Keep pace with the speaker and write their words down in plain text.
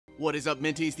What is up,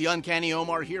 Minties? The Uncanny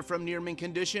Omar here from Near Mint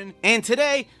Condition, and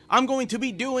today I'm going to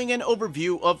be doing an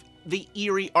overview of the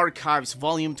Eerie Archives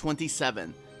Volume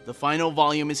 27. The final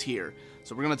volume is here,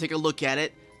 so we're going to take a look at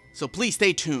it, so please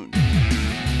stay tuned.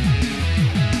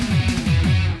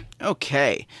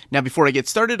 Okay, now before I get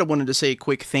started, I wanted to say a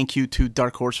quick thank you to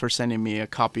Dark Horse for sending me a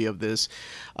copy of this.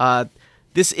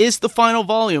 This is the final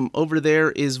volume. Over there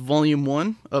is Volume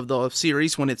 1 of the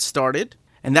series when it started.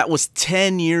 And that was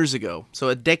 10 years ago. So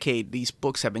a decade, these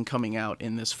books have been coming out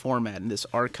in this format, in this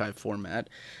archive format.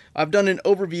 I've done an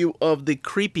overview of the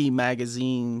Creepy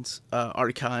magazine's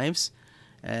archives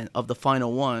and of the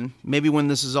final one. Maybe when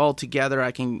this is all together,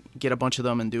 I can get a bunch of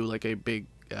them and do like a big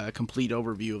complete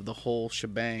overview of the whole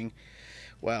shebang.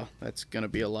 Wow, that's going to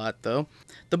be a lot, though.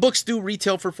 The books do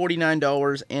retail for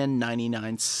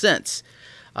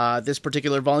 $49.99. This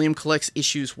particular volume collects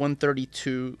issues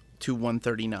 132 to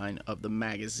 139 of the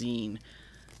magazine.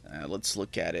 Let's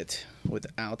look at it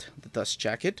without the dust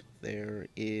jacket. There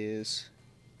is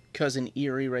Cousin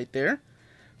Eerie right there,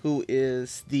 who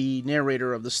is the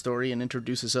narrator of the story and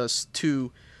introduces us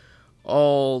to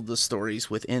all the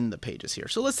stories within the pages here.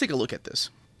 So let's take a look at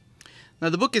this. Now,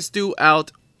 the book is due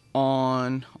out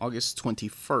on August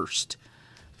 21st.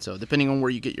 So depending on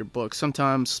where you get your book,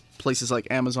 sometimes places like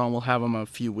Amazon will have them a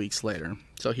few weeks later.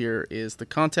 So here is the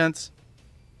contents.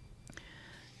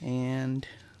 And,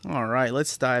 alright,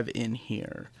 let's dive in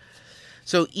here.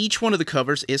 So each one of the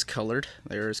covers is colored.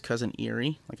 There is Cousin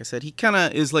Eerie. Like I said, he kind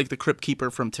of is like the Crypt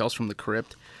Keeper from Tales from the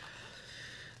Crypt.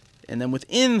 And then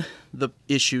within the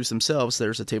issues themselves,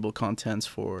 there's a table of contents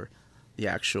for the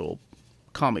actual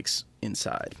comics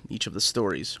inside. Each of the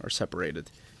stories are separated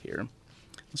here.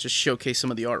 Let's just showcase some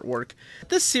of the artwork.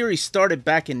 This series started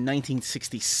back in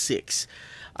 1966.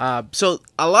 So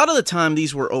a lot of the time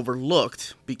these were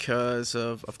overlooked because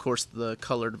of course, the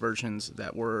colored versions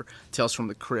that were Tales from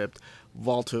the Crypt,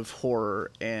 Vault of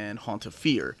Horror, and Haunt of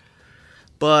Fear.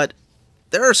 But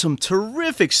there are some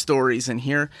terrific stories in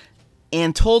here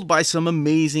and told by some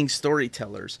amazing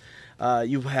storytellers.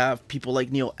 You have people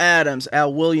like Neil Adams,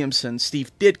 Al Williamson,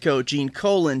 Steve Ditko, Gene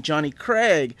Colan, Johnny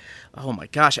Craig, oh my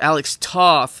gosh, Alex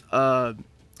Toth,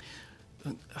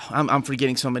 I'm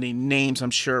forgetting so many names, I'm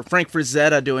sure. Frank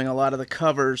Frazetta doing a lot of the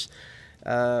covers.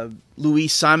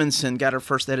 Louise Simonson got her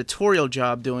first editorial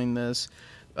job doing this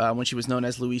when she was known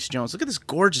as Louise Jones. Look at this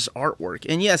gorgeous artwork.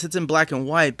 And yes, it's in black and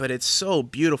white, but it's so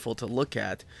beautiful to look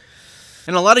at.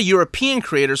 And a lot of European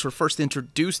creators were first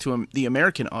introduced to the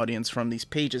American audience from these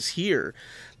pages here,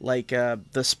 like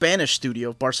the Spanish studio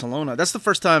of Barcelona. That's the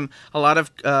first time a lot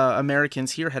of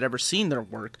Americans here had ever seen their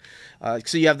work.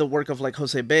 So you have the work of like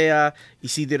Jose Bea,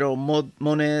 Isidro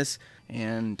Mones,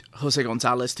 and Jose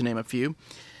Gonzalez, to name a few.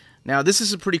 Now, this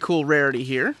is a pretty cool rarity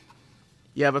here.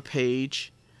 You have a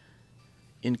page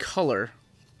in color.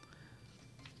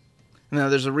 Now,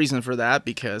 there's a reason for that,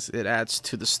 because it adds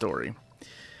to the story.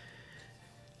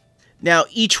 Now,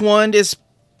 each one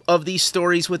of these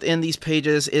stories within these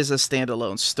pages is a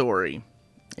standalone story.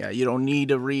 Yeah, you don't need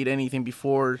to read anything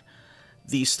before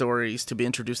these stories to be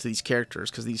introduced to these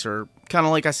characters, because these are kind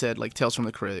of, like I said, like Tales from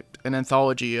the Crypt, an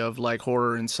anthology of like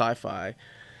horror and sci-fi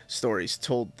stories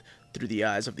told through the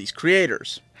eyes of these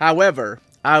creators. However,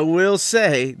 I will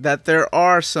say that there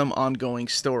are some ongoing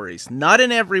stories, not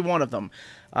in every one of them,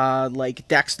 like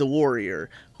Dax the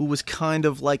Warrior, who was kind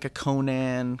of like a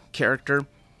Conan character.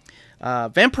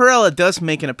 Vampirella does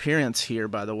make an appearance here,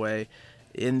 by the way,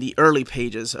 in the early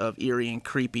pages of Eerie and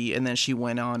Creepy, and then she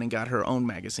went on and got her own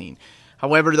magazine.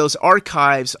 However, those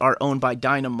archives are owned by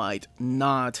Dynamite,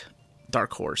 not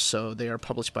Dark Horse, so they are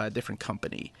published by a different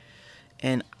company.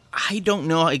 And I don't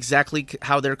know exactly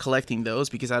how they're collecting those,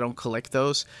 because I don't collect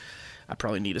those. I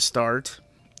probably need to start.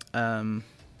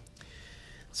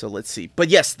 So let's see. But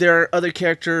yes, there are other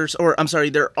characters, or I'm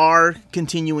sorry, there are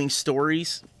continuing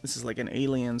stories. This is like an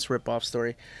Aliens ripoff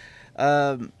story.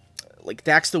 Like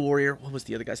Dax the Warrior. What was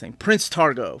the other guy's name? Prince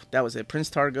Targo. That was it. Prince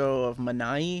Targo of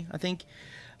Manai, I think.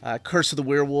 Curse of the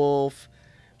Werewolf,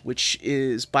 which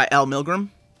is by Al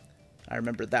Milgrom. I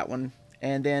remember that one.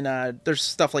 And then there's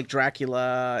stuff like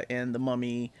Dracula and The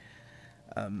Mummy.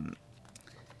 And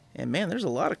man, there's a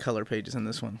lot of color pages in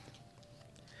this one.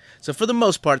 So for the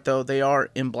most part, though, they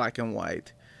are in black and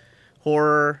white.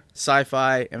 Horror,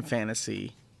 sci-fi, and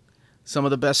fantasy. Some of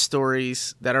the best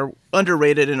stories that are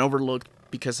underrated and overlooked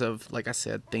because of, like I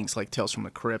said, things like Tales from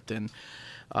the Crypt and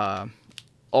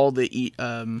all the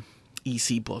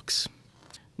EC books.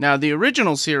 Now, the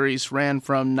original series ran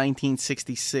from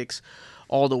 1966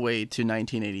 all the way to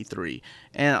 1983.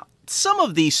 And some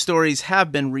of these stories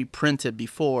have been reprinted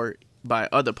before by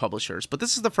other publishers, but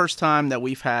this is the first time that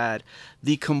we've had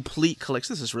the complete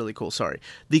collection. This is really cool, sorry.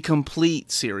 The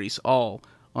complete series, all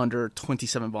under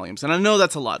 27 volumes. And I know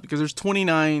that's a lot because there's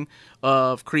 29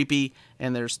 of Creepy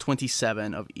and there's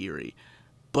 27 of Eerie.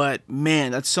 But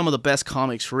man, that's some of the best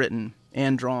comics written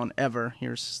and drawn ever.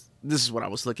 This is what I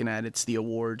was looking at. It's the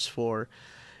awards for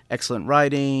excellent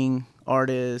writing,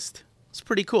 artist. It's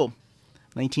pretty cool.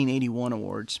 1981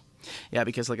 awards. Yeah,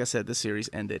 because like I said, this series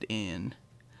ended in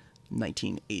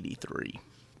 1983.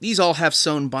 These all have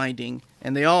sewn binding,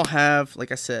 and they all have,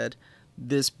 like I said,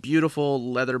 this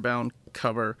beautiful leather-bound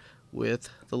cover with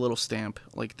the little stamp.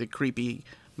 Like the Creepy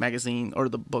magazine, or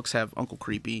the books have Uncle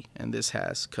Creepy, and this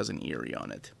has Cousin Eerie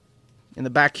on it. In the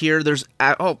back here, there's...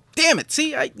 oh, damn it!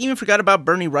 See, I even forgot about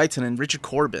Bernie Wrightson and Richard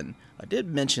Corbin. I did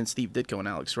mention Steve Ditko and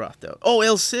Alex Roth, though. Oh,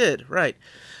 El Cid, right.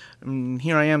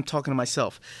 Here I am talking to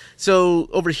myself. So,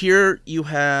 over here, you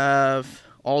have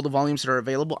all the volumes that are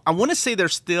available. I want to say they're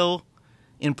still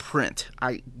in print.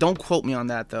 Don't quote me on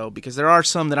that, though, because there are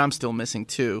some that I'm still missing,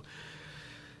 too.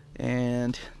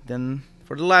 And then,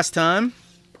 for the last time,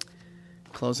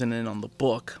 closing in on the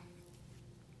book.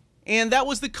 And that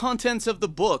was the contents of the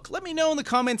book. Let me know in the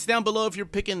comments down below if you're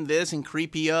picking this and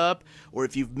Creepy up, or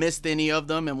if you've missed any of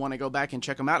them and want to go back and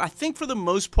check them out. I think for the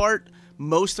most part,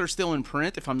 most are still in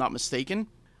print, if I'm not mistaken.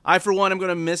 I, for one, am going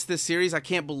to miss this series. I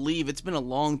can't believe it's been a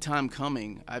long time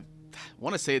coming. I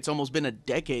want to say it's almost been a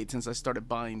decade since I started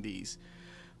buying these.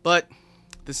 But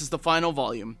this is the final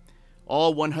volume.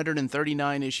 All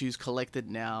 139 issues collected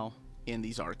now in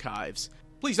these archives.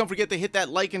 Please don't forget to hit that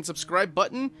like and subscribe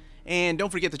button. And don't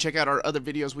forget to check out our other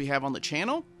videos we have on the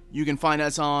channel. You can find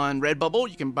us on Redbubble.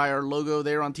 You can buy our logo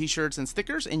there on t-shirts and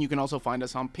stickers. And you can also find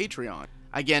us on Patreon.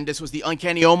 Again, this was the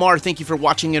Uncanny Omar. Thank you for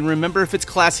watching. And remember, if it's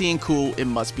classy and cool, it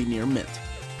must be near mint.